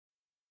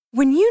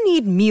When you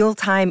need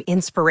mealtime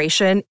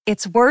inspiration,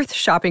 it's worth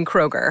shopping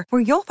Kroger,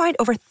 where you'll find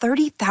over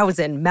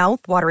 30,000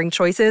 mouth-watering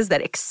choices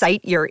that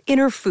excite your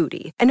inner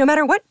foodie. And no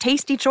matter what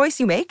tasty choice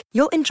you make,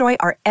 you'll enjoy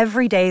our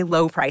everyday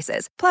low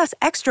prices, plus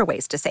extra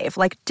ways to save,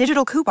 like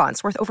digital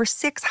coupons worth over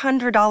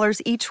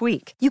 $600 each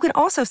week. You can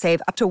also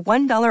save up to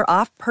 $1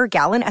 off per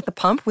gallon at the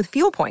pump with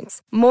fuel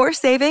points. More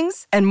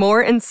savings and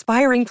more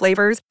inspiring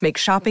flavors make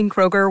shopping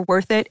Kroger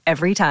worth it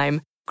every time.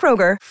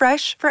 Kroger,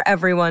 fresh for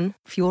everyone.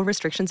 Fuel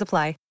restrictions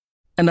apply.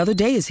 Another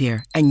day is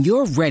here, and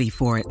you're ready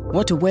for it.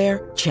 What to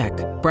wear? Check.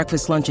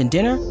 Breakfast, lunch, and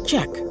dinner?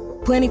 Check.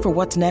 Planning for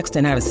what's next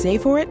and how to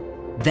save for it?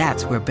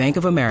 That's where Bank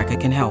of America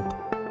can help.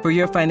 For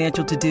your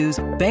financial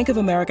to-dos, Bank of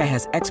America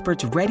has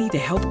experts ready to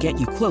help get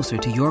you closer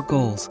to your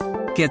goals.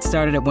 Get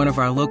started at one of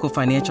our local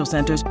financial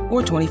centers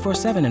or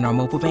 24/7 in our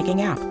mobile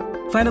banking app.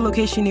 Find a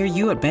location near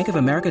you at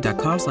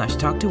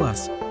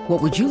bankofamerica.com/talktous.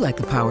 What would you like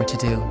the power to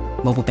do?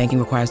 Mobile banking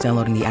requires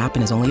downloading the app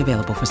and is only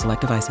available for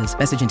select devices.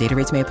 Message and data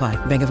rates may apply.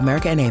 Bank of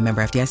America N.A.,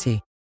 member FDIC.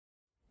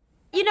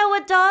 You know,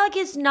 a dog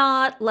is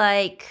not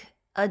like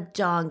a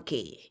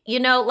donkey, you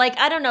know, like,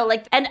 I don't know,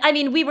 like, and I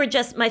mean,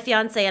 my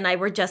fiance and I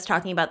were just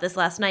talking about this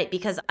last night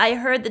because I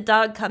heard the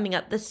dog coming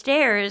up the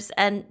stairs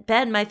and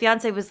Ben, my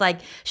fiance, was like,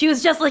 she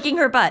was just licking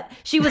her butt.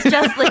 She was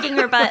just licking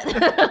her butt.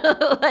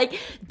 Like,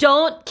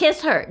 don't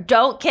kiss her.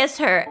 Don't kiss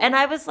her. And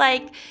I was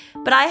like,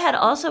 but I had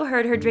also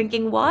heard her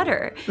drinking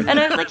water. And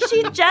I was like,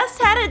 she just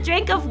had a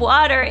drink of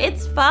water.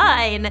 It's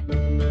fine.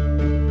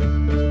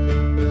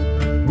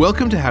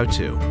 Welcome to How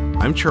To.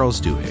 I'm Charles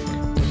Duhigg.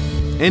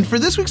 And for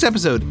this week's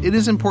episode, it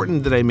is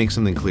important that I make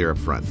something clear up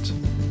front.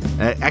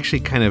 Actually,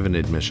 kind of an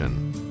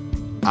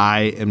admission.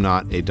 I am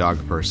not a dog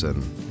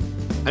person.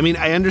 I mean,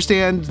 I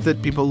understand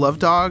that people love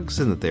dogs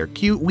and that they're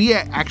cute.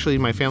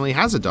 My family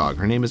has a dog.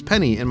 Her name is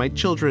Penny, and my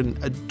children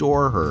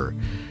adore her.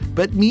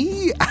 But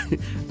me,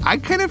 I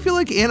kind of feel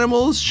like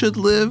animals should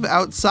live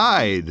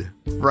outside,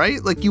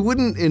 right? Like, you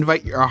wouldn't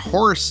invite a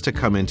horse to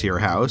come into your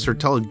house or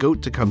tell a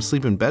goat to come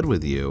sleep in bed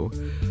with you.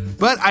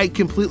 But I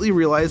completely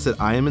realize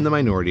that I am in the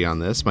minority on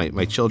this.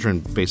 My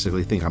children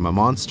basically think I'm a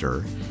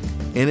monster.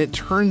 And it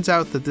turns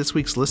out that this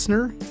week's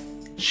listener,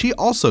 she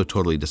also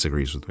totally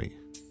disagrees with me.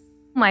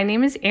 My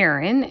name is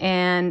Erin,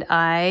 and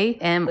I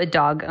am a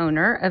dog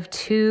owner of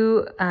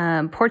two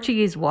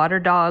Portuguese water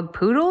dog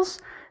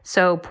poodles,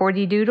 so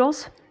Porty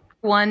Doodles.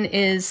 One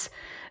is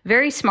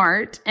very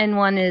smart, and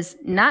one is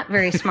not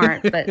very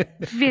smart, but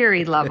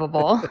very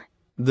lovable.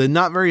 The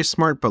not very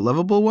smart but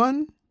lovable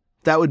one?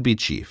 That would be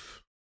Chief.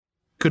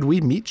 Could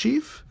we meet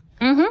Chief?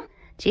 Mm-hmm.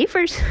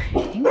 Chiefers.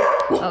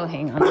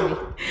 Hang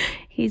on.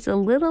 He's a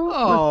little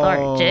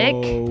lethargic.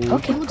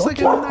 Okay, looks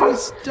like a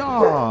nice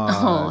dog.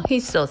 Oh,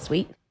 he's so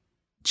sweet.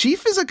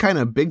 Chief is a kind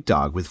of big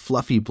dog with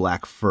fluffy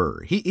black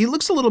fur. He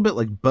looks a little bit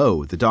like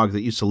Bo, the dog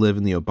that used to live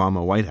in the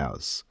Obama White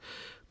House.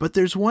 But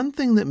there's one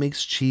thing that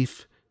makes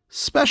Chief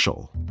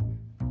special.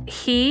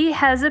 He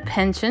has a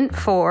penchant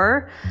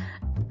for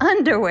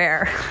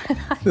underwear.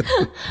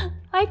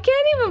 I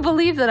can't even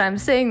believe that I'm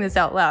saying this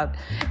out loud.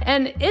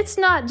 And it's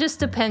not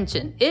just a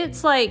penchant.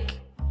 It's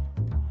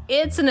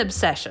an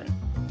obsession.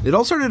 It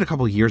all started a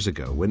couple years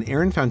ago when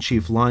Erin found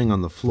Chief lying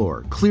on the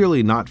floor,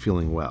 clearly not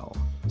feeling well.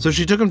 So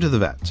she took him to the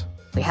vet.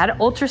 We had an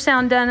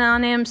ultrasound done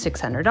on him,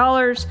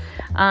 $600.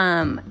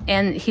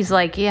 And he's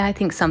like, yeah, I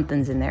think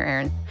something's in there,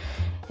 Erin.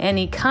 And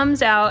he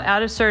comes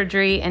out of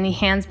surgery, and he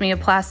hands me a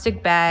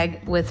plastic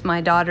bag with my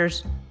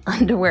daughter's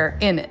underwear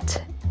in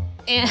it.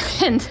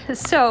 And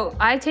so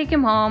I take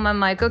him home. I'm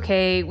like,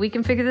 okay, we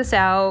can figure this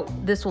out.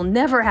 This will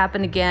never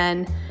happen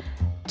again.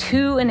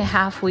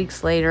 2.5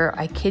 weeks later,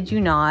 I kid you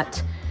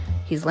not,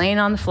 he's laying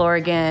on the floor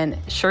again.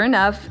 Sure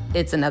enough,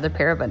 it's another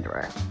pair of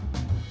underwear.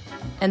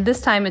 And this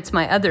time it's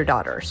my other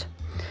daughter's.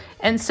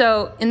 And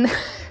so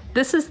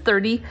this is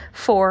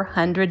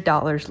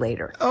 $3,400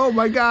 later. Oh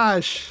my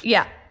gosh.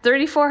 Yeah.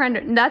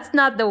 $3,400. That's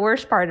not the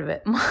worst part of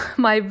it.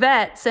 My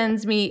vet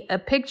sends me a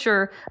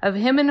picture of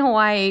him in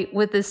Hawaii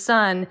with his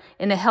son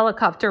in a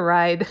helicopter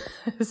ride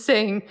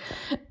saying,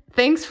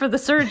 thanks for the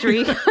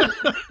surgery.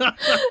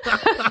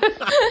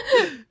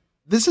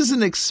 This is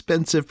an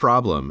expensive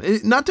problem,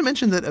 not to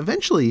mention that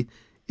eventually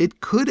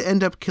it could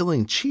end up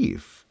killing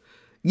Chief.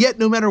 Yet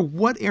no matter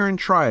what Erin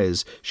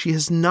tries, she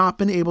has not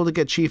been able to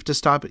get Chief to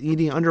stop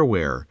eating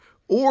underwear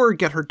or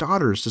get her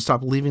daughters to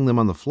stop leaving them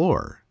on the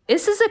floor.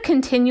 This is a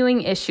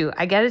continuing issue.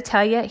 I got to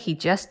tell you, he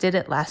just did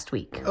it last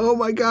week. Oh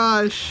my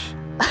gosh.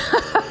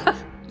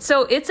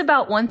 So it's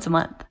about once a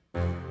month.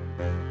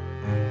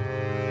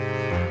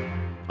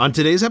 On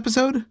today's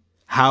episode,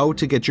 how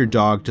to get your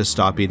dog to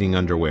stop eating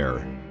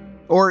underwear.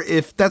 Or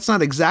if that's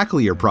not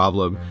exactly your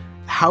problem,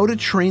 how to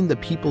train the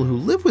people who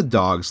live with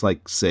dogs,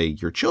 like, say,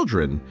 your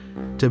children,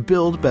 to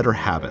build better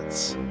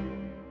habits.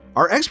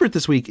 Our expert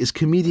this week is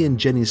comedian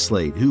Jenny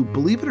Slate, who,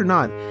 believe it or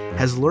not,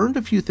 has learned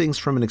a few things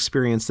from an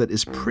experience that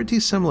is pretty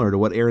similar to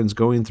what Erin's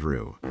going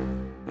through.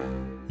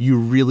 You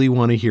really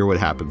want to hear what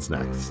happens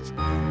next.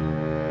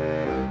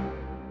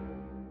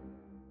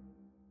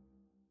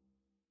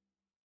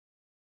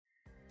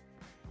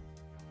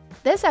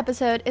 This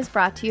episode is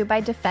brought to you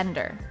by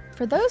Defender.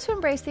 For those who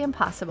embrace the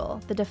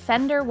impossible, the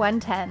Defender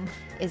 110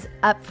 is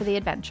up for the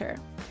adventure.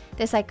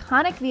 This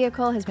iconic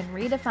vehicle has been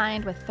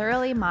redefined with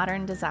thoroughly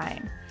modern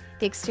design.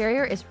 The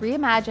exterior is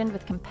reimagined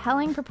with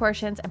compelling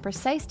proportions and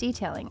precise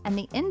detailing, and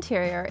the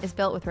interior is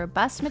built with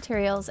robust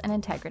materials and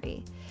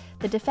integrity.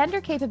 The Defender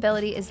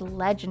capability is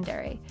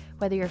legendary,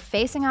 whether you're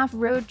facing off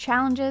road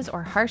challenges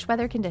or harsh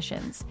weather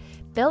conditions.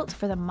 Built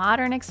for the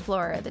modern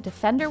explorer, the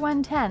Defender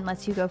 110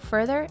 lets you go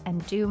further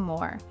and do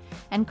more.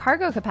 And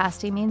cargo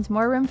capacity means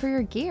more room for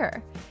your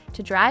gear.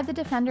 To drive the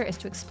Defender is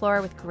to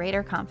explore with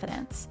greater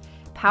confidence.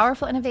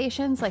 Powerful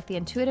innovations like the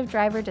intuitive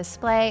driver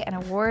display and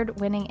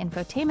award-winning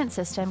infotainment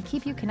system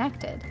keep you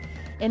connected.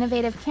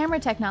 Innovative camera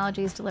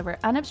technologies deliver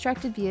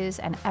unobstructed views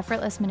and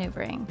effortless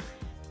maneuvering.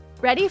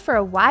 Ready for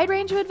a wide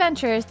range of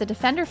adventures, the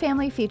Defender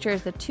family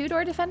features the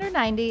two-door Defender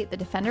 90, the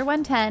Defender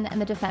 110, and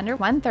the Defender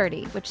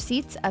 130, which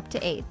seats up to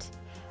 8.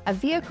 A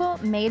vehicle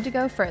made to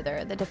go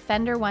further, the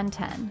Defender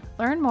 110.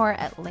 Learn more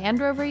at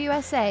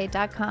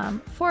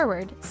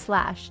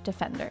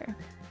LandRoverUSA.com/Defender.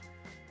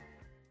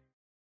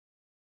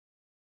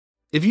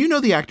 If you know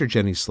the actor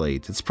Jenny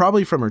Slate, it's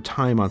probably from her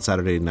time on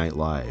Saturday Night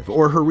Live,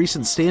 or her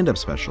recent stand-up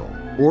special,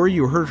 or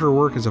you heard her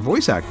work as a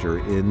voice actor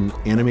in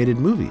animated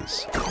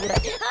movies.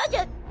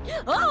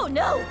 Oh,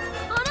 no.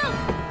 Oh, no.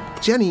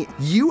 Jenny,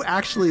 you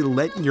actually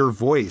lent your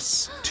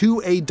voice to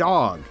a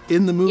dog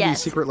in the movie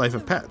Yes. Secret Life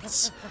of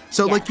Pets.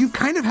 So, Yes. like, you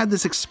kind of had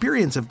this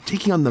experience of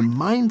taking on the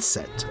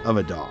mindset of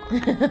a dog.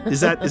 Is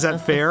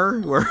that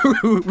fair? Or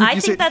I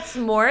think that's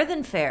more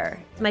than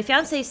fair. My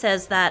fiance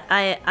says that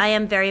I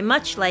am very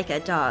much like a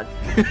dog.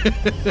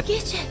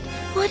 Gidget,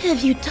 what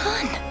have you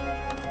done?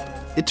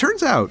 It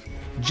turns out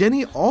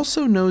Jenny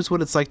also knows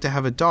what it's like to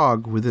have a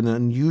dog with an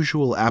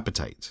unusual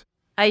appetite.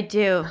 I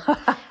do.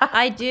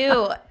 I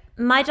do.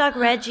 My dog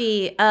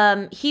Reggie,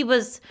 he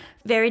was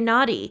very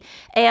naughty.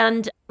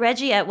 And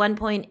Reggie at one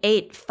point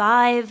ate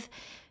 5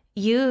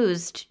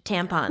 used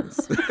tampons.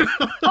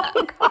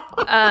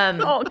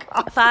 Oh,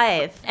 God.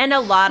 5. And a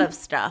lot of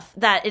stuff.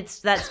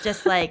 That's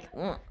just like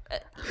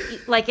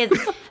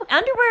it's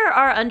underwear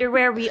are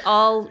underwear. We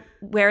all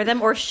wear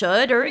them or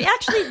should, or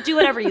actually do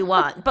whatever you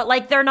want. But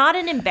like, they're not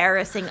an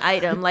embarrassing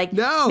item. Like,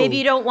 No. maybe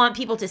you don't want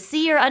people to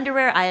see your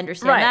underwear. I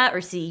understand Right. that,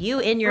 or see you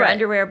in your Right.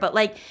 underwear. But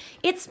like,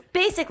 it's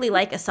basically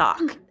like a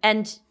sock.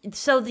 And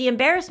so the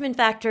embarrassment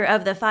factor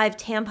of the 5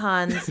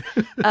 tampons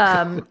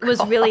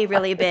was really,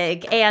 really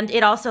big. And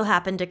it also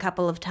happened a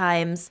couple of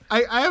times.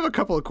 I have a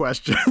couple of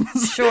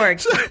questions. Sure.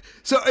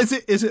 So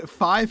is it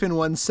 5 in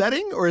one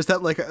setting, or is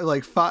that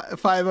like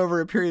 5 over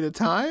a period of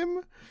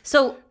time?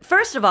 So,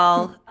 first of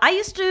all, I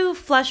used to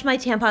flush my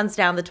tampons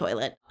down the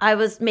toilet. I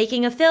was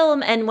making a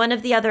film, and one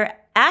of the other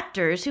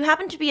actors, who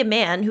happened to be a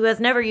man who has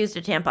never used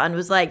a tampon,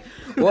 was like,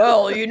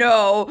 well,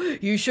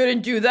 you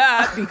shouldn't do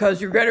that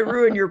because you're going to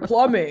ruin your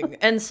plumbing.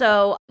 And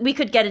so we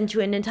could get into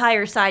an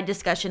entire side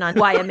discussion on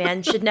why a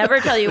man should never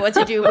tell you what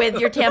to do with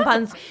your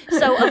tampons.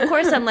 So, of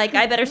course, I'm like,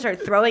 I better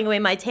start throwing away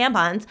my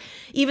tampons,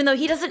 even though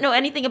he doesn't know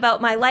anything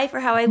about my life or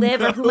how I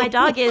live or who my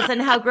dog is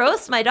and how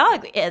gross my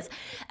dog is.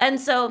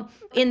 And so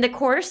in the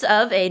course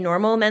of a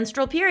normal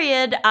menstrual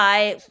period,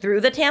 I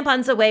threw the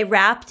tampons away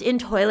wrapped in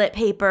toilet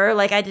paper.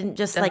 Like, I didn't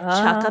just like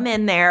chuck them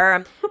in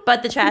there,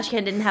 but the trash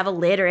can didn't have a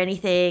lid or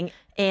anything.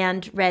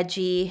 And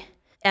Reggie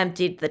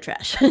emptied the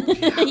trash.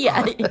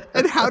 Yeah.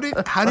 And how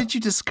did you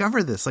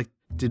discover this? Like,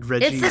 did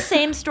Reggie? It's the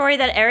same story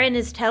that Aaron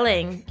is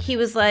telling. He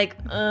was like,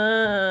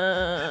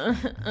 and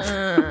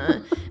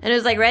it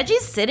was like,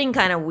 Reggie's sitting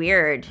kind of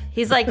weird.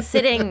 He's like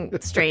sitting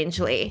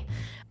strangely.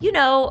 You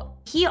know,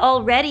 he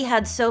already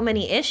had so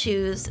many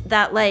issues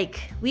that, like,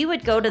 we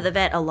would go to the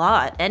vet a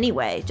lot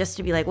anyway, just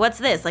to be like, what's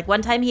this? Like,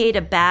 one time he ate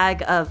a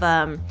bag of,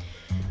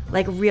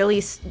 like,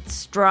 really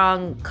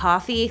strong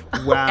coffee.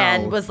 Wow.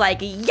 And was like,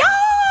 yeah!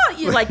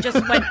 You, like,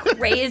 just went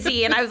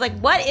crazy. And I was like,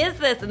 what is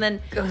this? And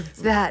then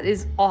That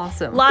is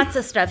awesome. lots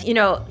of stuff, you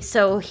know.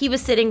 So he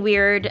was sitting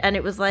weird, and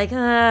it was like,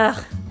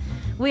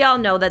 we all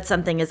know that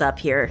something is up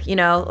here, you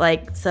know?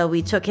 Like, so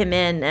we took him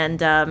in, and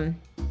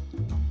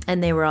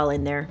they were all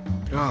in there.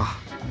 Oh.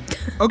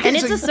 Okay, And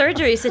it's so a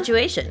surgery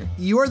situation.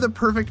 you are the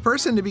perfect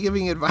person to be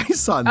giving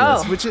advice on this,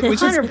 Oh, which is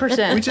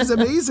 100%. which is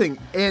amazing.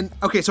 And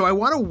okay, so I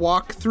want to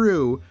walk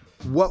through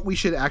what we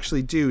should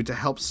actually do to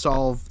help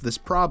solve this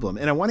problem.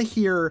 And I want to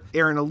hear,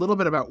 Aaron, a little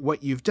bit about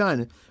what you've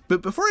done.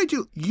 But before I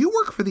do, you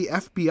work for the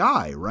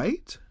FBI,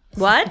 right?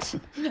 What?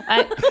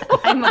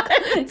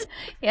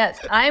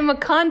 I'm a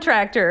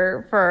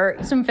contractor for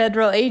some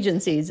federal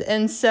agencies.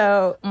 And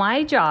so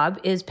my job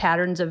is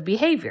patterns of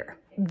behavior.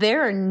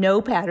 There are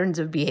no patterns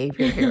of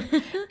behavior here.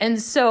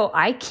 And so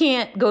I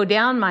can't go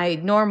down my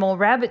normal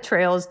rabbit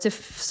trails to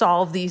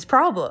solve these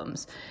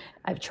problems.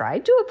 I've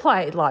tried to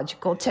apply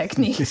logical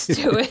techniques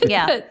to it,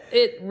 Yeah. but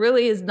it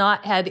really has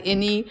not had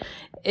any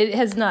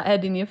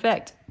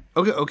effect.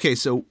 Okay.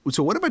 So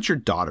what about your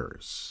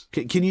daughters?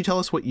 Can you tell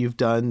us what you've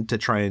done to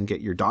try and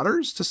get your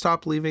daughters to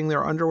stop leaving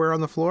their underwear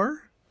on the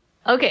floor?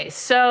 Okay,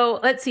 so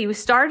let's see. We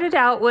started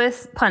out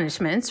with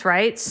punishments,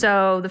 right?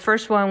 So the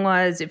first one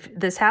was if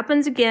this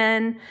happens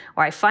again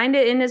or I find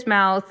it in his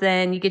mouth,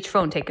 then you get your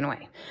phone taken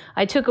away.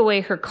 I took away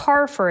her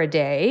car for a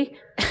day.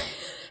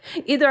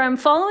 Either I'm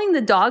following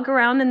the dog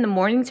around in the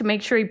morning to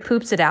make sure he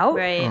poops it out.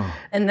 Right.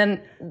 And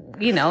then,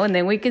 and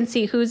then we can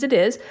see whose it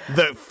is.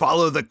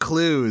 Follow the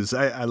clues.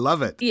 I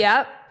love it.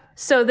 Yep.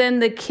 So then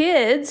the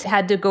kids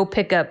had to go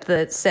pick up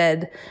the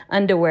said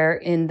underwear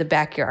in the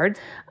backyard.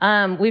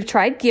 We've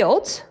tried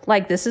guilt,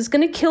 like this is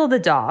going to kill the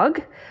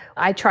dog.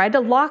 I tried a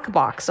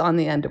lockbox on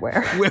the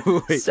underwear.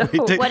 Wait.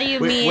 What do you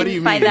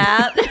mean by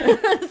that?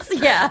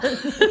 Yeah.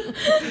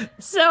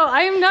 So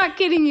I'm not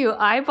kidding you.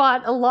 I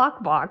bought a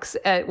lockbox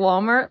at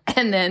Walmart,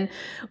 and then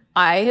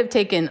I have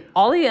taken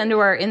all the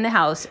underwear in the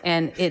house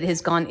and it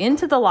has gone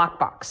into the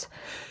lockbox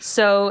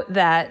so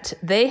that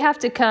they have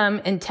to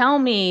come and tell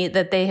me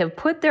that they have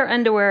put their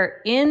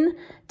underwear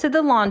into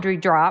the laundry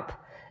drop.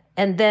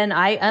 And then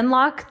I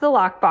unlock the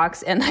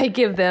lockbox and I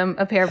give them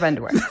a pair of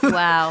underwear.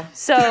 Wow.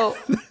 So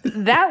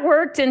that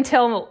worked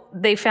until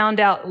they found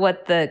out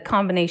what the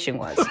combination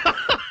was.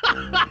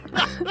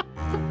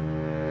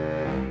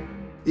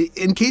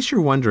 In case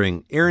you're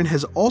wondering, Erin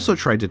has also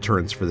tried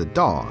deterrents for the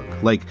dog,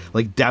 like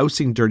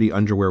dousing dirty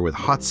underwear with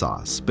hot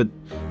sauce, but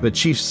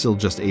Chief still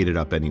just ate it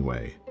up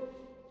anyway.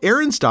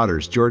 Erin's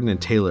daughters, Jordan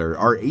and Taylor,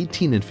 are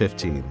 18 and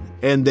 15,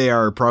 and they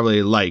are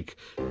probably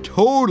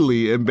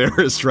totally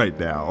embarrassed right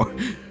now.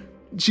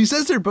 She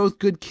says they're both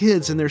good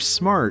kids and they're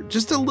smart,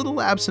 just a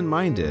little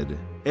absent-minded,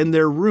 and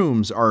their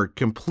rooms are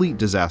complete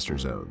disaster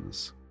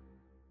zones.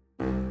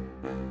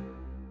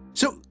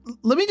 So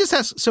let me just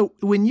ask, so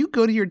when you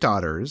go to your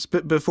daughters,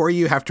 but before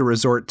you have to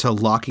resort to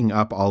locking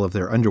up all of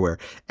their underwear,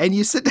 and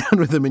you sit down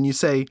with them and you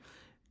say,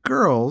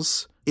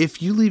 girls,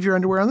 if you leave your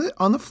underwear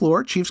on the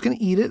floor, Chief's going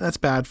to eat it. That's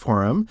bad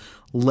for him.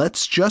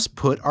 Let's just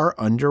put our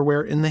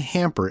underwear in the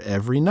hamper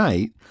every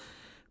night.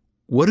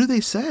 What do they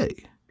say?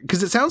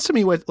 Because it sounds to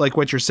me like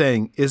what you're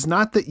saying is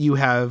not that you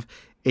have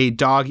a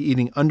dog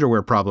eating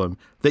underwear problem,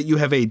 that you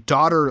have a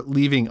daughter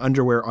leaving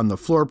underwear on the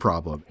floor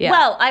problem. Yeah.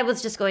 Well, I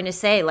was just going to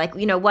say,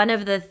 one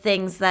of the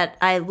things that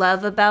I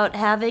love about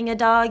having a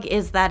dog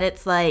is that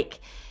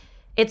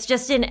it's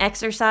just an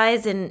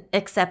exercise in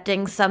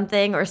accepting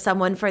something or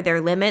someone for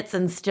their limits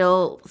and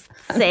still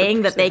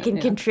saying that they can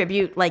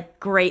contribute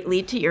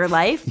greatly to your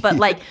life,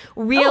 but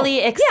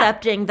really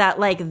accepting that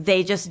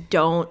they just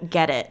don't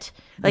get it.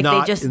 They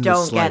just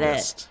don't get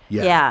it.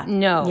 Yeah.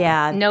 No.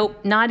 Yeah.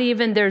 Nope. Not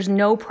even. There's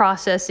no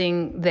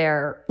processing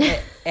there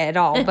at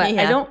all. But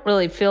I don't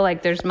really feel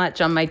like there's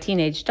much on my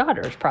teenage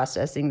daughter's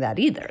processing that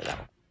either,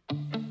 though.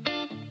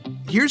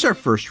 Here's our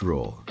first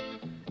rule.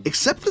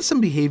 Accept that some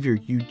behavior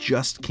you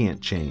just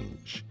can't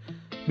change.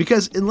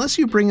 Because unless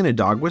you bring in a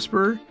dog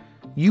whisperer,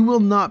 you will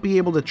not be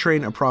able to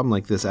train a problem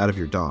like this out of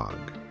your dog.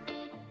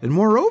 And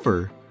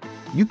moreover,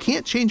 you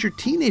can't change your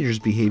teenager's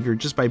behavior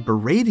just by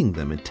berating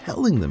them and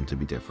telling them to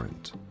be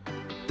different.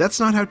 That's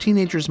not how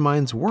teenagers'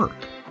 minds work.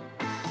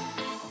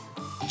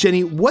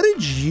 Jenny, what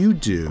did you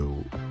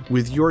do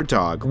with your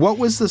dog? What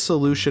was the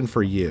solution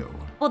for you?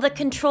 Well, the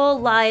control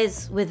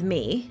lies with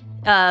me.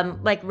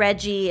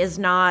 Reggie is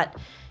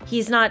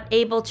he's not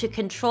able to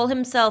control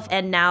himself.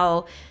 And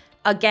now,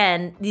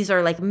 again, these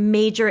are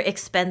major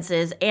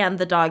expenses and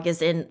the dog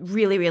is in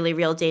really, really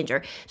real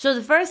danger. So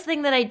the first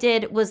thing that I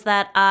did was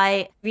that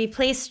I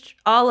replaced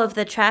all of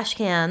the trash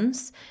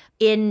cans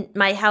in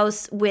my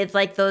house with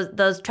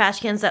those trash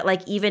cans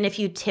that even if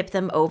you tip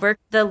them over,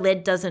 the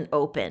lid doesn't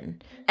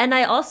open. And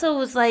I also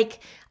was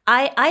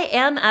I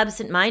am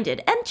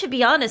absent-minded. And to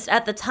be honest,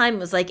 at the time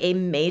was a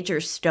major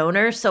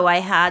stoner. So I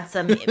had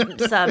some,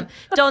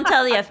 don't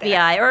tell the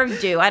FBI or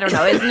do, I don't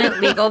know. Isn't it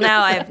legal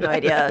now? I have no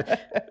idea.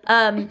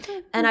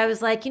 And I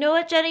was you know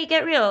what, Jenny,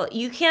 get real.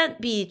 You can't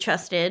be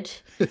trusted.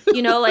 At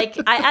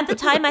the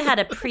time I had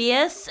a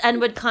Prius and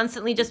would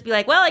constantly just be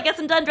well, I guess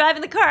I'm done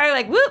driving the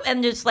car, whoop,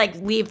 and just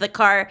leave the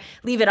car,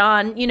 leave it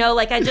on,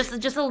 I just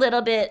a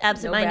little bit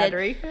absent-minded. No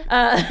battery.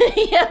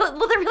 Yeah,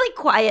 well, they're really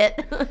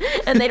quiet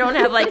and they don't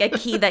have a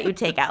key that you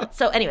take out.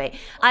 So anyway,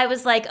 I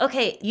was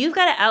okay, you've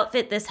got to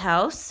outfit this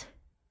house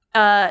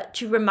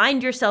to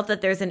remind yourself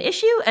that there's an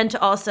issue and to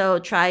also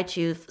try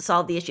to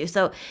solve the issue.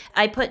 So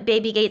I put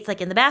baby gates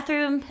in the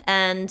bathroom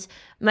and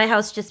my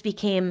house just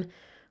became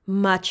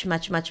much,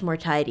 much, much more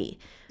tidy.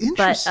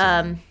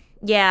 Interesting.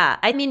 But yeah,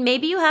 I mean,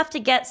 maybe you have to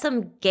get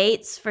some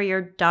gates for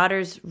your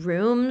daughter's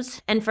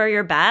rooms and for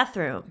your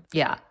bathroom.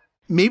 Yeah.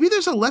 Maybe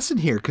there's a lesson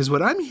here, because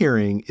what I'm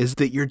hearing is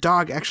that your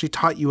dog actually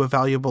taught you a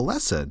valuable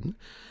lesson,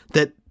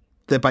 that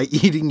by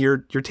eating your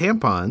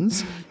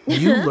tampons,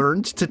 you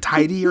learned to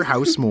tidy your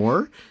house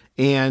more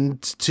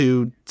and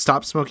to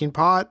stop smoking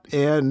pot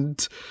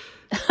and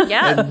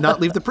not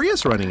leave the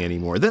Prius running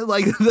anymore. That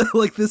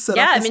this setup.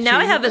 Yeah, I mean, now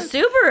I have a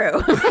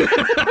Subaru.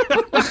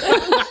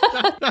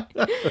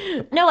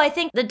 No, I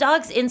think the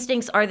dog's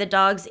instincts are the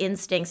dog's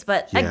instincts.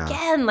 But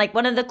again,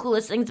 one of the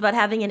coolest things about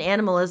having an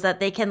animal is that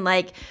they can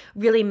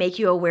really make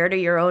you aware to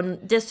your own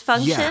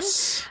dysfunction.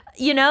 Yes.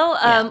 You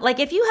know, like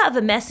if you have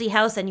a messy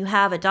house and you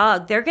have a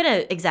dog, they're going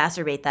to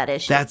exacerbate that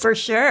issue. That's for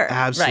sure.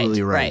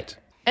 Absolutely right.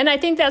 And I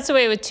think that's the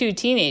way with 2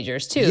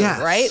 teenagers too, Yes.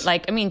 right?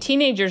 Like, I mean,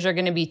 teenagers are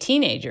going to be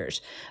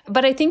teenagers.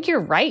 But I think you're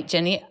right,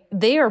 Jenny.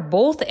 They are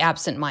both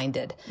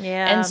absent-minded.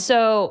 Yeah. And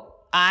so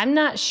I'm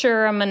not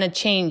sure I'm going to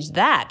change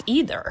that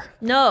either.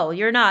 No,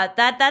 you're not.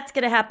 That's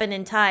going to happen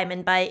in time.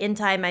 And by in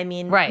time, I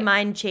mean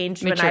mine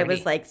changed when I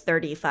was like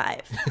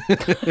 35.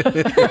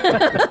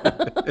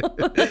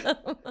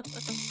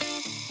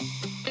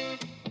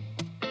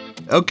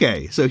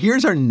 Okay, so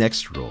here's our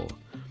next rule.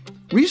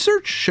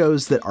 Research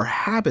shows that our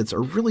habits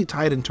are really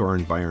tied into our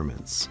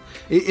environments.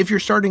 If you're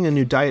starting a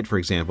new diet, for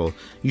example,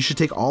 you should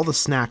take all the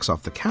snacks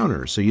off the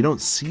counter so you don't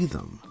see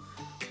them.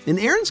 In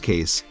Erin's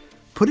case,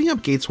 putting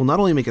up gates will not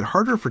only make it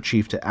harder for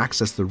Chief to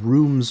access the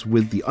rooms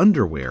with the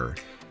underwear,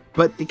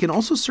 but it can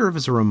also serve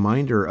as a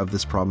reminder of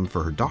this problem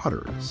for her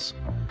daughters.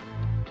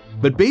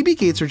 But baby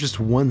gates are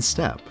just one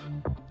step.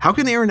 How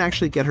can Erin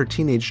actually get her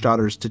teenage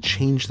daughters to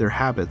change their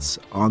habits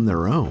on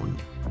their own?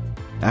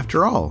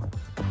 After all,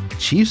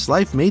 Chief's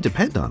life may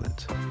depend on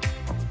it.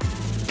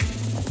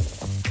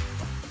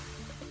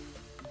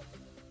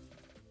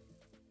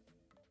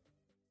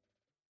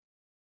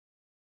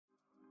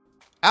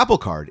 Apple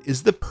Card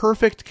is the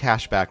perfect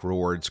cashback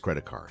rewards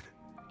credit card.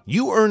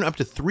 You earn up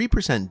to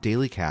 3%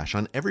 daily cash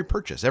on every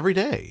purchase every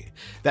day.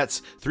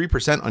 That's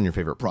 3% on your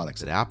favorite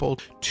products at Apple,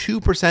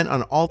 2%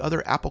 on all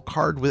other Apple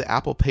Card with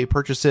Apple Pay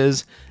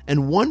purchases,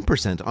 and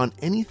 1% on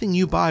anything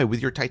you buy with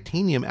your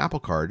titanium Apple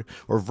Card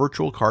or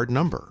virtual card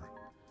number.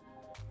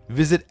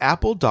 Visit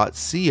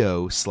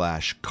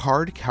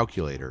apple.co/card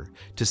calculator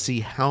to see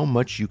how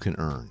much you can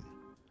earn.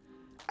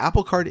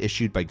 Apple Card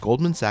issued by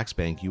Goldman Sachs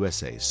Bank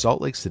USA,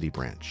 Salt Lake City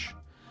branch.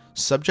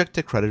 Subject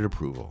to credit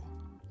approval.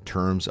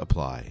 Terms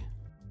apply.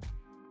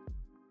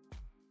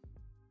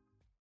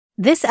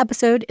 This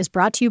episode is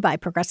brought to you by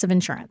Progressive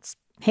Insurance.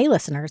 Hey,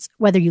 listeners,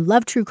 whether you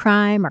love true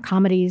crime or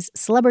comedies,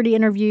 celebrity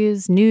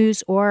interviews,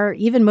 news, or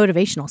even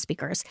motivational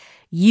speakers,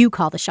 you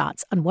call the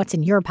shots on what's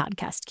in your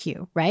podcast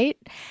queue, right?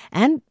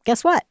 And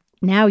guess what?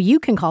 Now you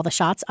can call the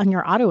shots on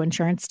your auto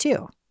insurance,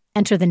 too.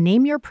 Enter the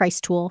Name Your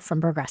Price tool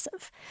from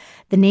Progressive.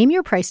 The Name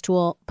Your Price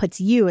tool puts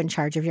you in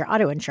charge of your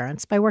auto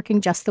insurance by working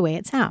just the way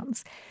it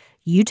sounds.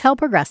 You tell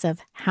Progressive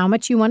how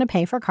much you want to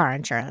pay for car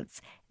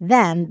insurance.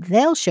 Then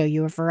they'll show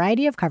you a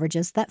variety of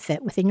coverages that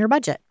fit within your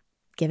budget,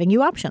 giving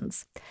you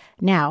options.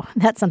 Now,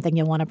 that's something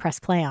you'll want to press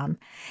play on.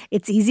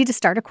 It's easy to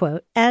start a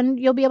quote, and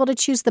you'll be able to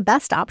choose the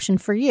best option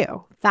for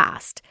you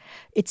fast.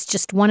 It's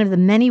just one of the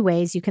many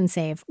ways you can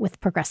save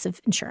with Progressive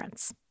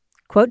Insurance.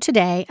 Quote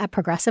today at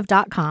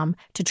Progressive.com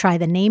to try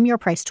the Name Your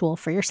Price tool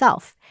for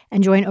yourself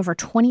and join over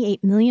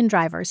 28 million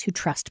drivers who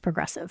trust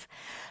Progressive.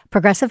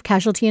 Progressive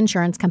Casualty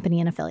Insurance Company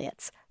and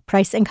Affiliates.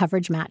 Price and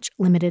coverage match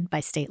limited by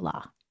state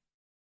law.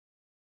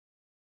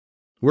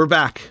 We're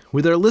back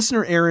with our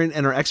listener Erin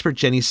and our expert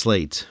Jenny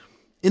Slate.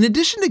 In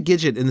addition to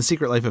Gidget in The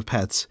Secret Life of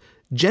Pets,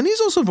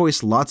 Jenny's also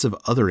voiced lots of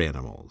other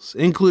animals,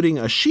 including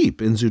a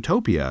sheep in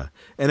Zootopia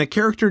and a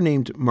character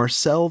named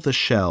Marcel the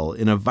Shell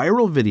in a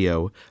viral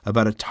video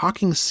about a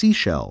talking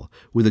seashell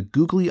with a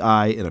googly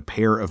eye and a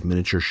pair of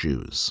miniature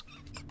shoes.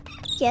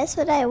 Guess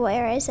what I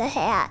wear as a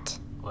hat?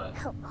 What?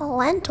 A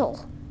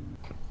lentil.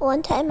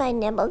 One time I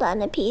nibbled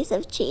on a piece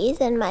of cheese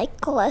and my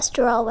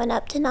cholesterol went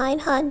up to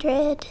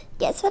 900.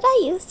 Guess what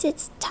I used to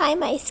tie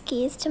my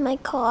skis to my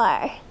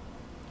car?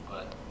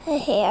 What? A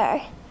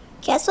hair.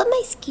 Guess what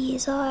my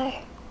skis are?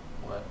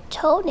 What?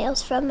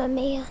 Toenails from a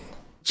man.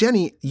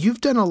 Jenny, you've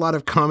done a lot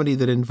of comedy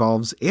that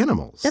involves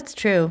animals. That's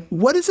true.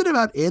 What is it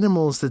about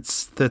animals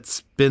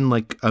that's been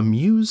like a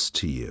muse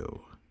to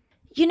you?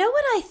 You know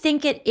what I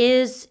think it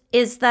is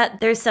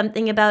that there's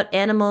something about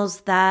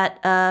animals that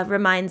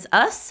reminds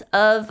us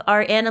of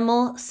our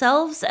animal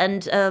selves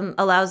and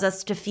allows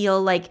us to feel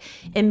like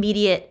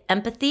immediate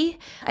empathy.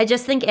 I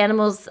just think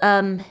animals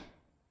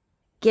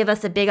give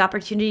us a big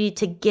opportunity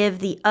to give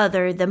the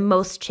other the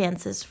most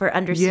chances for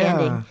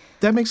understanding. Yeah,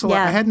 that makes a lot.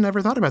 I hadn't ever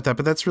thought about that,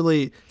 but that's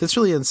really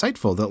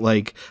insightful that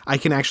like I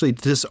can actually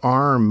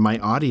disarm my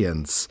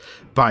audience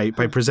by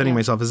presenting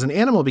myself as an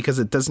animal because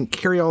it doesn't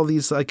carry all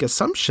these like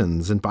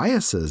assumptions and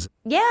biases.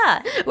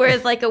 Yeah.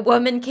 Whereas like a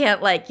woman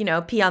can't like,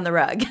 pee on the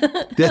rug.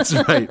 That's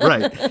right.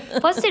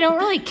 Plus, they don't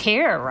really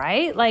care,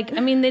 right? Like, I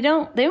mean, they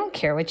don't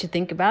care what you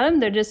think about them.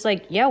 They're just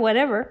like, yeah,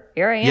 whatever.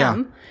 Here I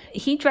am. Yeah.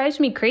 He drives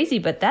me crazy,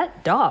 but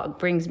that dog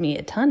brings me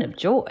a ton of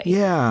joy.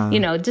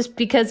 Yeah. Just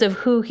because of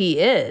who he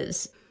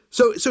is.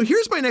 So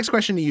here's my next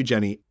question to you,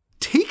 Jenny.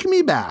 Take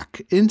me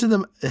back into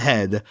the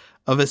head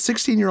of a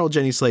 16-year-old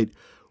Jenny Slate.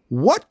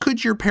 What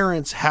could your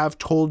parents have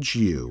told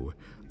you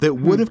that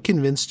would have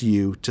convinced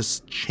you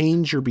to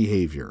change your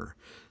behavior,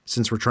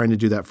 since we're trying to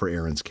do that for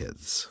Erin's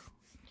kids?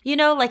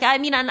 And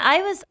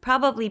I was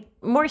probably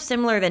more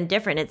similar than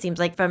different, it seems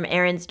like, from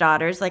Erin's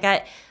daughters. Like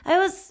I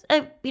was,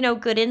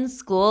 good in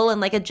school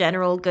and like a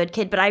general good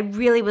kid, but I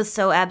really was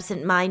so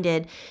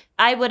absent-minded.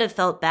 I would have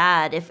felt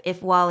bad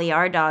if Wally,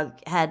 our dog,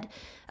 had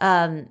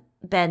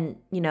been,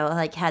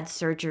 like had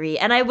surgery,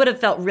 and I would have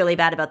felt really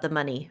bad about the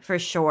money for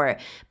sure.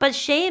 But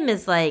shame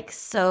is like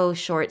so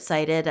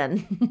short-sighted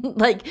and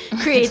like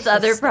creates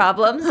other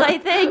problems, I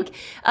think.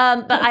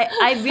 But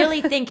I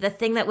really think the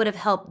thing that would have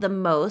helped the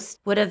most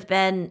would have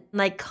been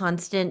like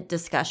constant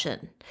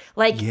discussion.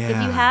 Like if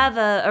you have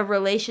a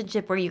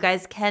relationship where you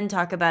guys can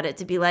talk about it,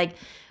 to be like,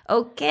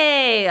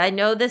 okay, I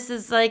know this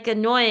is like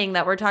annoying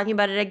that we're talking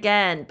about it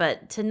again,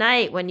 but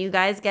tonight when you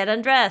guys get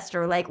undressed,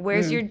 or like,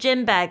 where's your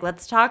gym bag?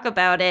 Let's talk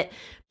about it.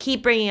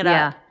 Keep bringing it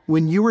up.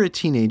 When you were a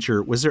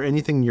teenager, was there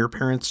anything your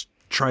parents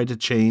tried to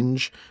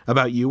change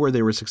about you where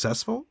they were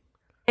successful?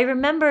 I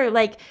remember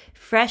like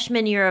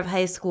freshman year of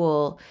high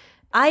school,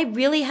 I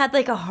really had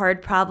like a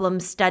hard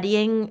problem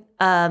studying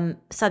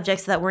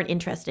subjects that weren't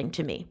interesting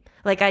to me.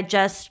 Like I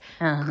just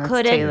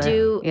couldn't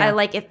do, I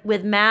like if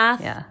with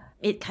math,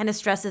 it kind of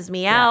stresses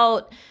me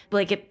out.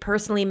 Like it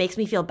personally makes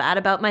me feel bad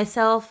about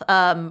myself,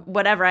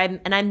 whatever.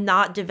 I'm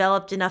not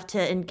developed enough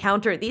to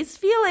encounter these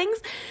feelings.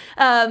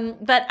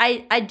 But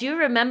I do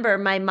remember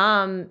my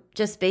mom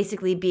just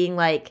basically being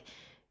like,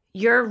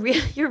 you're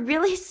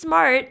really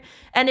smart.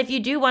 And if you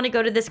do want to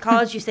go to this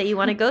college you say you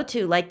want to go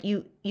to, like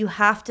you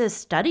have to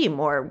study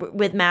more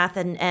with math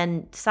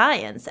and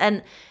science.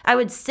 And I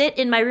would sit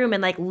in my room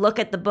and like look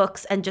at the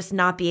books and just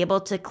not be able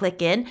to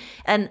click in.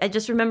 And I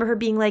just remember her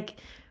being like,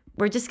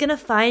 we're just going to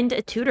find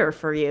a tutor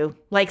for you,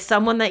 like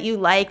someone that you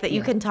like, that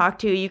you can talk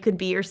to, you can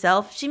be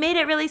yourself. She made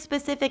it really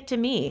specific to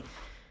me.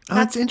 Oh,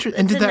 that's interesting.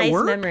 And did that nice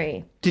work?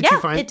 Memory. Did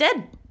you find it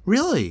did.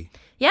 Really?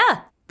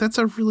 Yeah. That's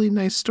a really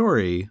nice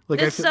story.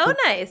 Like it's so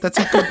nice. That's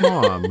a good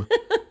mom.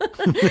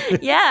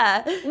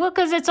 Yeah. Well,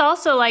 because it's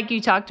also like you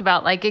talked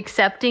about, like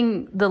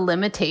accepting the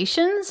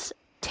limitations.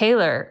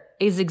 Taylor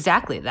is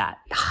exactly that.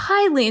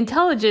 Highly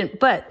intelligent,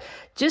 but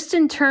just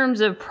in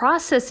terms of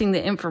processing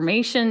the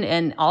information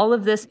and all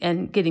of this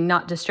and getting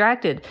not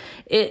distracted,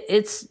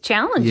 it's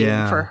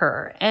challenging for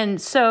her. And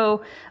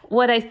so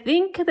what I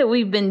think that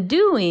we've been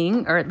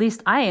doing, or at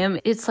least I am,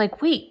 it's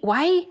like, wait,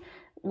 why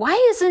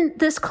isn't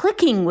this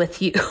clicking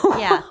with you?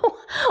 Yeah.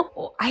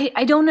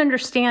 I don't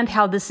understand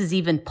how this is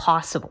even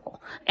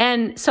possible.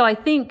 And so I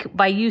think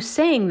by you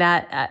saying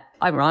that,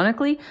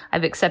 ironically,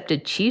 I've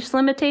accepted Chief's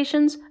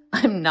limitations.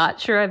 I'm not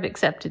sure I've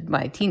accepted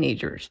my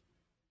teenagers.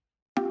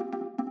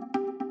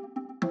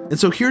 And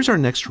so here's our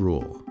next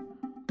rule.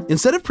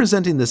 Instead of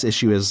presenting this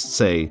issue as,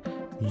 say,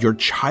 your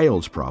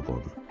child's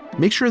problem,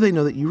 make sure they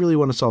know that you really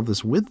want to solve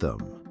this with them.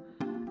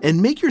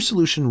 And make your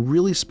solution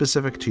really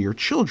specific to your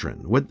children,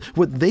 what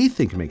they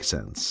think makes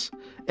sense,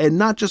 and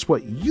not just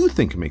what you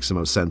think makes the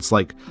most sense,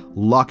 like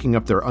locking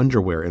up their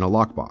underwear in a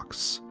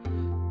lockbox.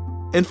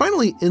 And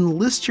finally,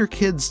 enlist your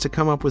kids to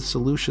come up with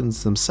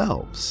solutions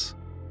themselves.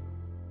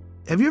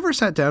 Have you ever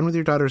sat down with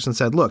your daughters and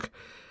said, look,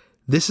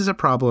 this is a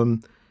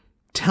problem.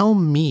 Tell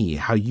me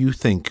how you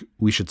think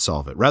we should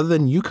solve it, rather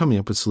than you coming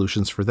up with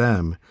solutions for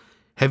them?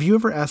 Have you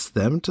ever asked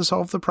them to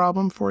solve the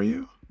problem for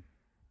you?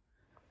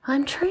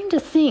 I'm trying to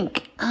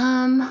think.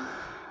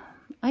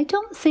 I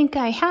don't think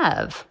I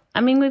have.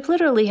 I mean, we've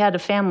literally had a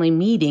family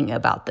meeting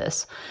about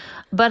this,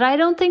 but I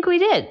don't think we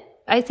did.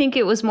 I think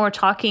it was more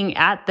talking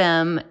at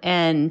them,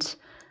 and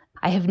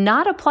I have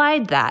not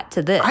applied that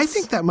to this. I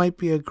think that might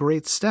be a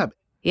great step.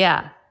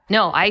 Yeah.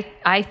 No,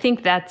 I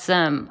think that's,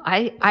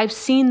 I've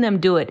seen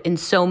them do it in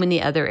so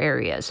many other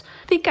areas.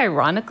 I think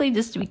ironically,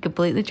 just to be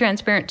completely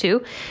transparent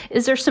too,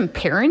 is there some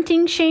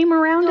parenting shame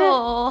around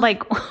it?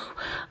 Like,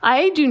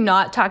 I do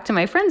not talk to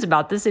my friends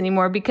about this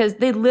anymore because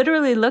they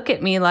literally look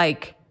at me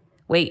like,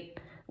 wait,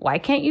 why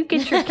can't you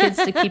get your kids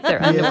to keep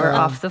their underwear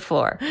off the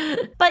floor?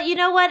 But you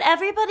know what?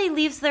 Everybody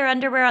leaves their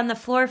underwear on the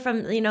floor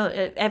from,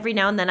 every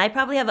now and then. I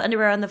probably have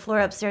underwear on the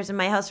floor upstairs in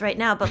my house right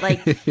now, but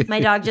like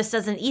my dog just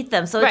doesn't eat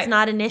them. So it's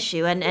not an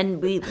issue.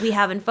 And we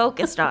haven't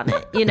focused on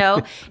it,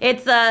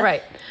 It's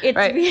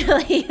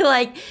really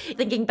like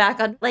thinking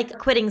back on like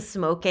quitting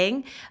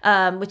smoking,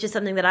 which is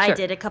something that I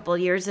did a couple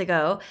years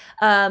ago.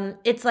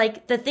 It's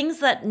like the things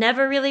that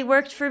never really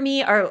worked for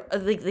me are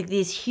like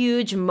these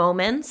huge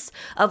moments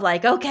of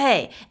like,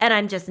 okay, and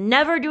I'm just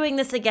never doing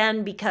this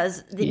again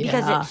because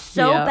it's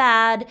so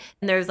bad,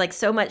 and there's like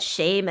so much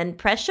shame and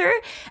pressure,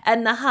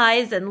 and the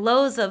highs and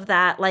lows of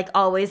that like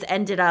always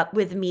ended up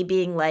with me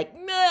being like,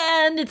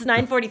 man, it's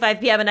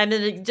 9:45 p.m. and I'm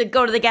going to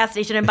go to the gas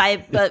station and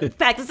buy a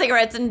pack of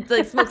cigarettes and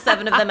like smoke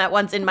 7 of them at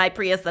once in my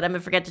Prius that I'm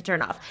going to forget to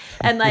turn off.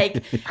 And like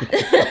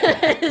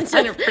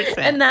 100%.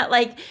 And that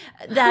like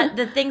that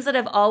the things that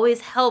have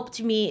always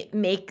helped me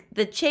make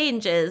the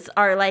changes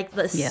are like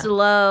the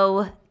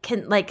slow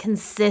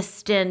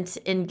consistent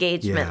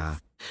engagements. Yeah.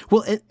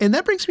 Well, and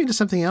that brings me to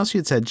something else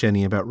you'd said,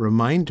 Jenny, about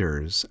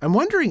reminders. I'm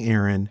wondering,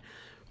 Erin,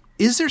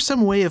 is there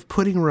some way of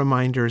putting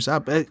reminders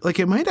up? Like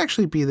it might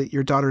actually be that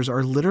your daughters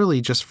are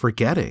literally just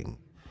forgetting.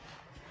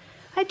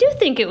 I do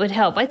think it would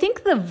help. I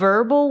think the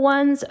verbal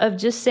ones of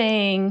just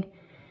saying,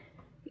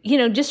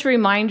 just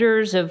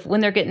reminders of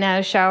when they're getting out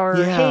of the shower,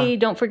 hey,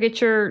 don't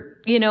forget your,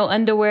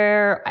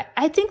 underwear.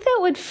 I think that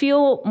would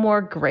feel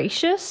more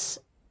gracious.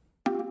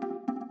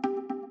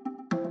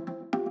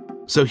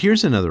 So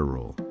here's another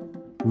rule.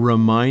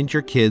 Remind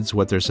your kids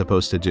what they're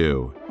supposed to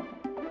do,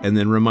 and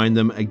then remind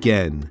them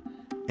again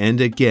and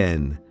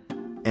again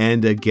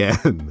and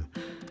again.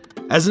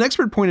 As an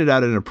expert pointed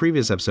out in a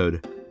previous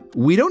episode,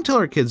 we don't tell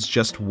our kids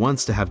just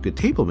once to have good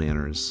table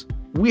manners.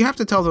 We have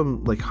to tell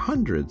them like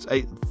hundreds,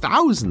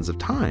 thousands of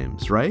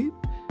times, right?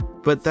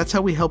 But that's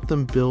how we help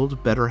them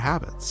build better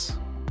habits.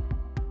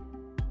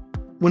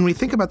 When we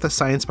think about the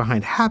science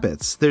behind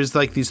habits, there's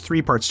like these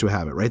three parts to a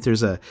habit, right?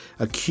 There's a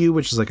cue,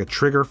 which is like a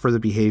trigger for the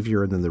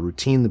behavior, and then the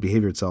routine, the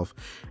behavior itself,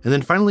 and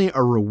then finally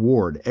a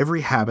reward.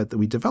 Every habit that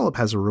we develop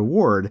has a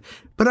reward.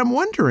 But I'm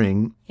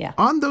wondering,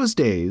 on those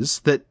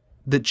days that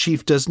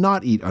Chief does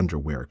not eat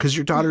underwear, because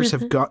your daughters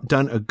have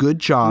done a good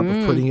job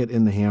of putting it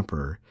in the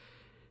hamper,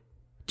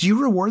 do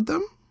you reward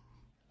them?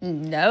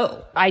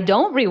 No, I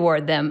don't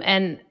reward them.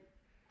 And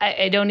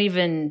I don't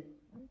even,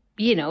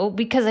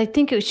 because I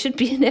think it should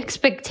be an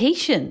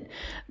expectation.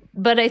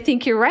 But I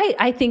think you're right.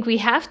 I think we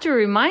have to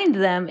remind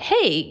them,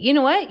 hey, you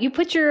know what? You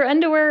put your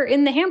underwear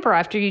in the hamper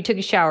after you took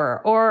a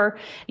shower, or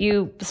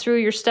you threw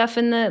your stuff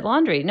in the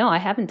laundry. No, I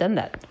haven't done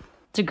that.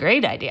 It's a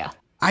great idea.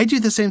 I do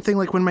the same thing.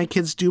 Like when my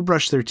kids do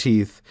brush their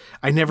teeth,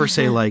 I never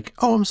say like,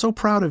 oh, I'm so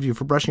proud of you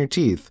for brushing your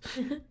teeth.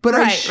 But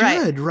I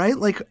should, right?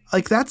 Like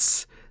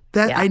that's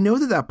that. Yeah. I know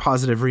that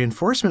positive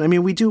reinforcement. I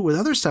mean, we do it with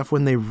other stuff.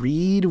 When they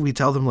read, we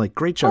tell them like,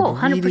 great job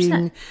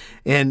reading.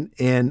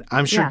 And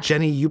I'm sure,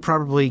 Jenny, you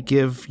probably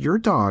give your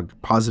dog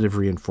positive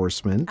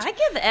reinforcement. I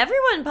give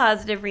everyone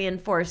positive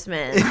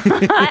reinforcement.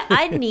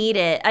 I need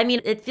it. I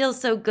mean, it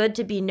feels so good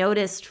to be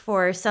noticed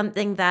for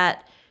something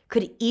that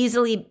could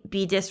easily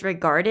be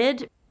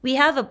disregarded. We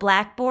have a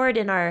blackboard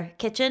in our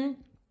kitchen,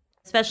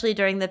 especially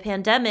during the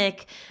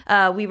pandemic.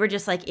 We were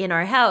just like in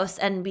our house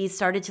and we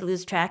started to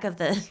lose track of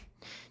the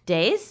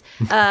days.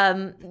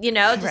 Like,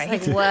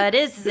 what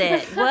is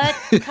it? What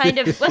kind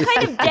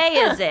of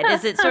day is it?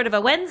 Is it sort of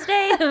a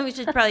Wednesday? We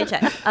should probably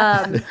check.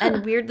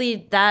 And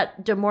weirdly,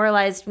 that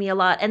demoralized me a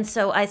lot. And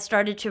so I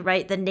started to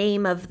write the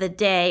name of the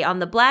day on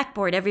the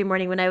blackboard every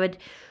morning when I would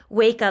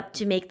wake up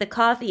to make the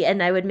coffee,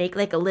 and I would make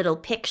like a little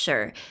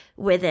picture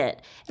with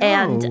it.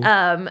 And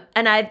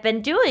I've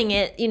been doing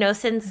it,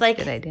 since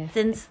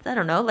I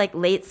don't know, like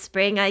late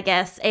spring, I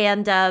guess.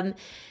 And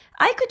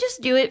I could just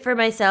do it for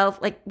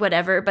myself, like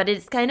whatever, but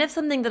it's kind of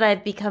something that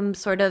I've become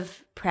sort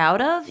of proud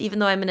of, even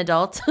though I'm an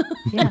adult.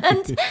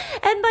 and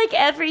like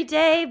every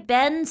day,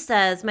 Ben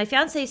says, my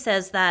fiance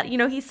says that,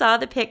 he saw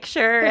the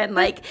picture and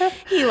like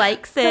he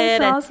likes it.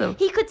 That's awesome.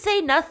 He could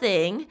say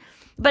nothing,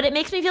 but it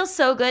makes me feel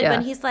so good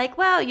when he's like,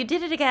 wow, you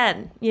did it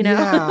again,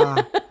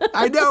 Yeah,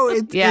 I know.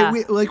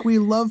 We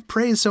love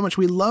praise so much.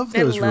 We love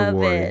those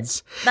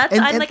rewards.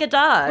 I'm like a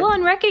dog. Well,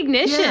 and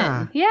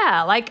recognition.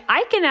 Yeah. Like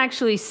I can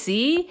actually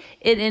see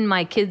it in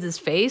my kids'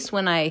 face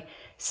when I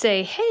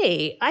say,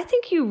 hey, I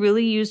think you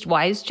really used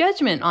wise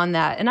judgment on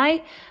that.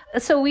 And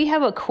so we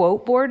have a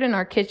quote board in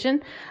our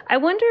kitchen. I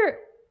wonder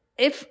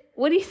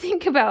what do you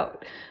think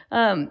about,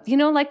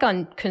 like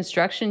on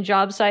construction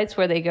job sites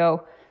where they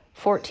go,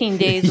 14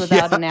 days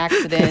without an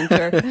accident,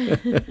 or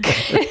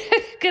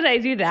could I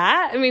do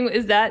that? I mean,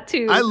 is that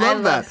too? I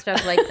love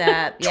stuff like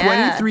that.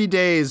 23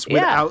 days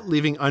without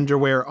leaving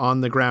underwear on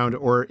the ground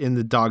or in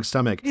the dog's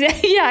stomach.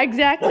 Yeah,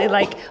 exactly.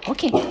 Like,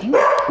 okay,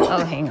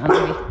 hang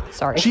on.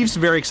 Sorry. Chief's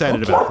very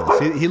excited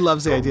about this. He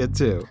loves the idea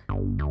too.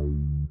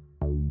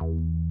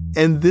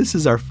 And this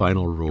is our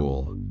final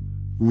rule.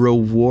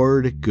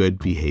 Reward good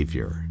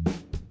behavior.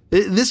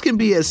 This can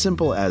be as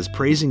simple as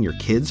praising your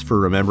kids for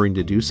remembering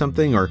to do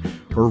something, or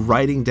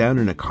writing down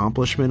an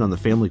accomplishment on the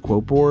family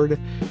quote board.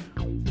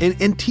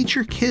 And teach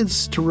your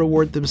kids to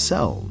reward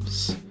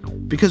themselves,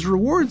 because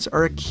rewards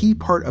are a key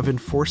part of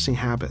enforcing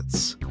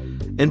habits.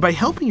 And by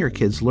helping your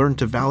kids learn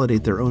to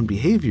validate their own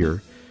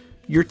behavior,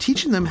 you're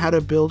teaching them how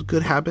to build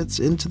good habits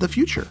into the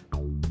future.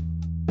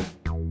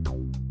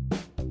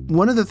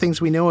 One of the things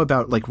we know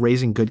about like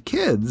raising good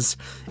kids,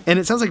 and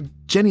it sounds like,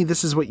 Jenny,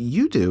 this is what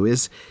you do,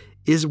 is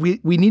we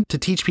need to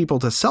teach people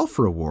to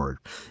self-reward.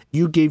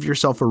 You gave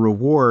yourself a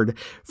reward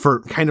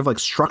for kind of like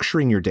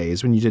structuring your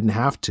days when you didn't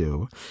have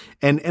to.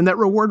 And that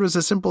reward was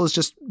as simple as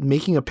just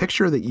making a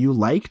picture that you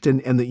liked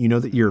and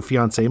that that your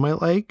fiance might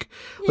like.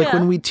 Yeah. Like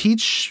when we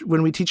teach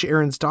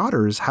Aaron's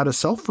daughters how to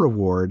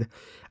self-reward,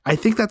 I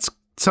think that's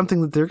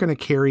something that they're going to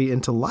carry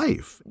into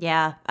life.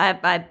 Yeah,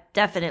 I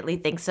definitely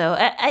think so.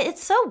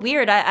 It's so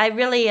weird. I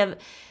really have.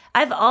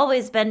 I've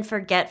always been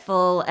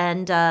forgetful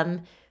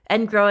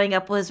and growing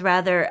up was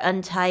rather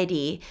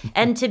untidy.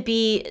 And to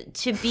be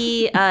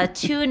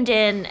tuned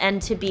in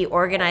and to be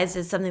organized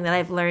is something that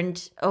I've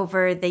learned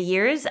over the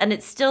years. And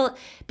it's still,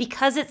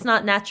 because it's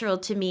not natural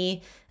to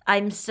me,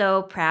 I'm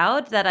so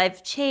proud that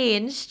I've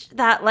changed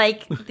that,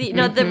 like, the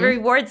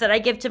rewards that I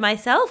give to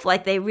myself,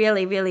 like they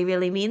really, really,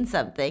 really mean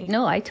something.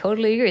 No, I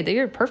totally agree.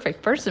 You're a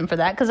perfect person for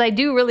that, because I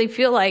do really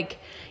feel like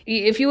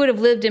if you would have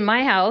lived in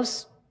my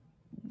house,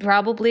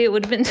 probably it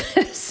would have been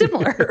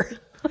similar.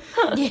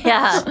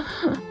 Yeah.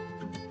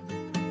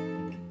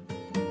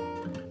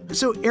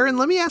 So, Erin,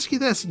 let me ask you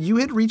this. You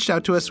had reached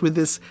out to us with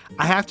this,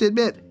 I have to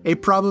admit, a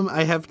problem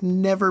I have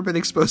never been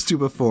exposed to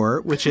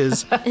before, which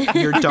is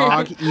your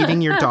dog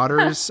eating your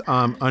daughter's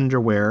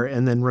underwear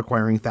and then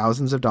requiring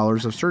thousands of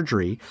dollars of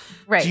surgery.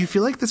 Right. Do you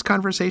feel like this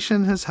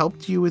conversation has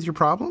helped you with your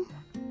problem?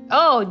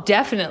 Oh,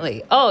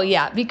 definitely. Oh,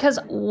 yeah. Because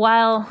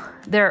while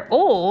they're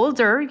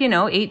older,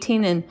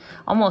 18 and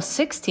almost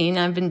 16,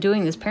 I've been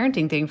doing this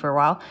parenting thing for a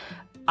while,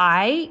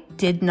 I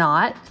did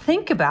not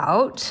think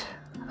about,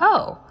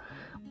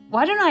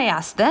 why don't I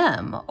ask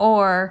them?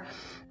 Or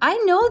I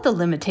know the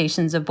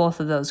limitations of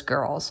both of those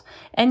girls,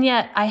 and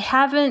yet I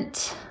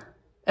haven't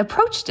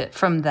approached it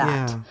from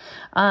that.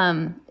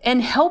 Yeah.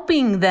 And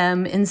helping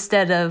them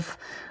instead of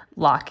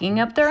locking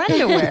up their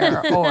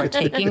underwear or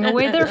taking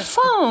away their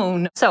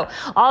phone. So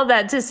all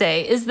that to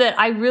say is that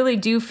I really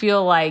do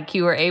feel like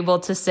you were able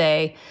to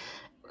say,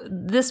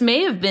 this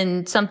may have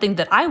been something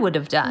that I would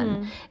have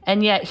done.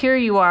 And yet here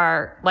you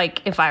are,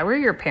 like, if I were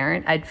your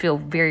parent, I'd feel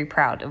very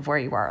proud of where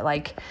you are.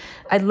 Like,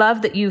 I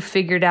love that you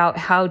figured out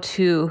how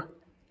to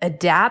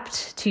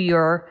adapt to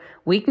your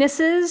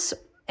weaknesses.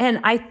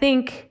 And I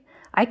think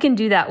I can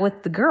do that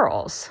with the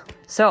girls.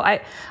 So I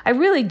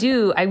really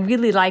do. I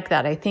really like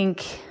that. I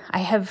think I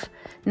have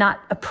not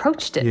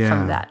approached it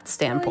from that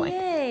standpoint.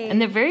 And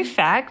the very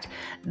fact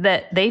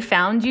that they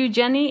found you,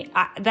 Jenny,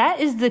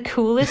 that is the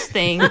coolest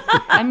thing.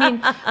 I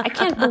mean, I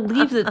can't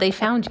believe that they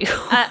found you.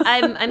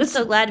 I'm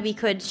so glad we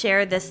could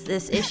share this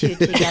issue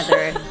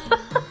together.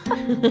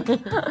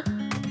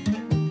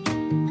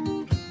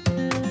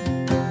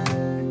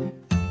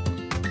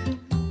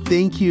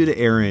 Thank you to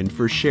Erin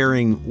for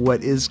sharing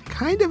what is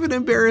kind of an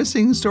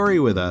embarrassing story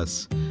with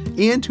us,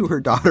 and to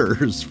her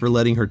daughters for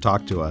letting her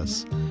talk to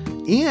us.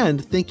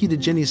 And thank you to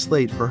Jenny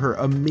Slate for her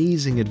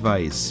amazing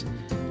advice.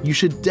 You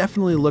should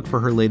definitely look for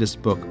her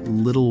latest book,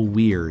 Little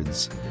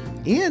Weirds.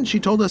 And she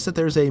told us that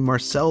there's a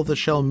Marcel the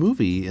Shell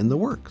movie in the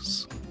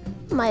works.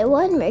 My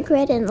one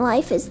regret in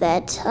life is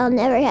that I'll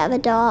never have a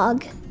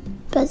dog.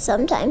 But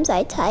sometimes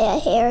I tie a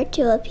hair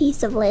to a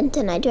piece of lint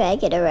and I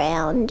drag it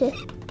around.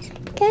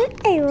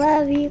 I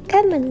love you.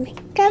 Come with me.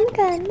 Come.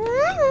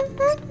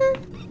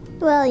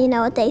 Well, you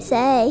know what they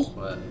say.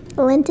 What?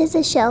 Lint is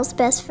a shell's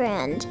best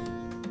friend.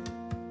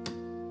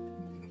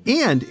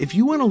 And if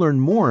you want to learn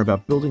more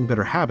about building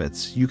better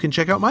habits, you can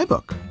check out my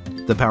book,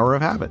 The Power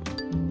of Habit.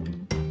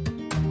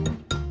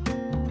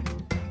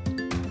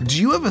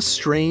 Do you have a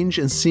strange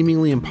and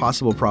seemingly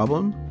impossible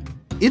problem?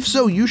 If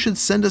so, you should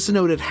send us a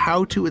note at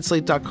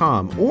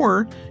howto@slate.com,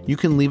 or you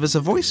can leave us a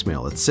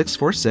voicemail at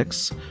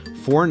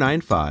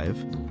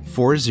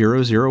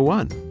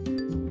 646-495-4001.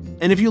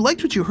 And if you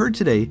liked what you heard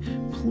today,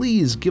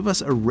 please give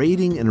us a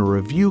rating and a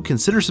review,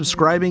 consider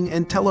subscribing,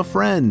 and tell a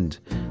friend.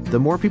 The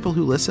more people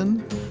who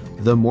listen,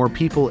 the more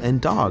people and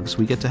dogs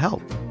we get to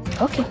help.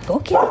 Okay.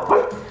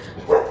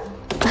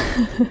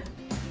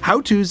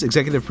 How To's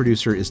executive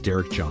producer is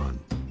Derek John.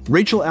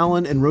 Rachel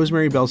Allen and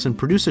Rosemary Belson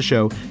produce the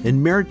show,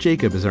 and Merritt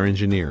Jacob is our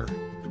engineer.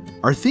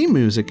 Our theme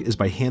music is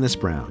by Hannes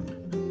Brown.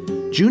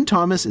 June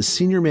Thomas is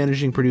senior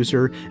managing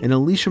producer, and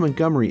Alicia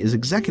Montgomery is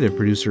executive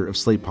producer of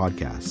Slate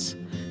Podcasts.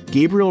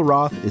 Gabriel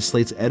Roth is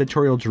Slate's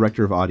editorial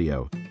director of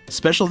audio.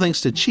 Special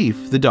thanks to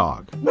Chief, the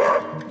dog.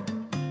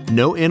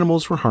 No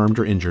animals were harmed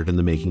or injured in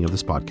the making of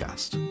this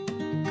podcast.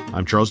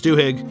 I'm Charles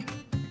Duhigg.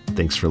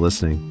 Thanks for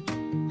listening.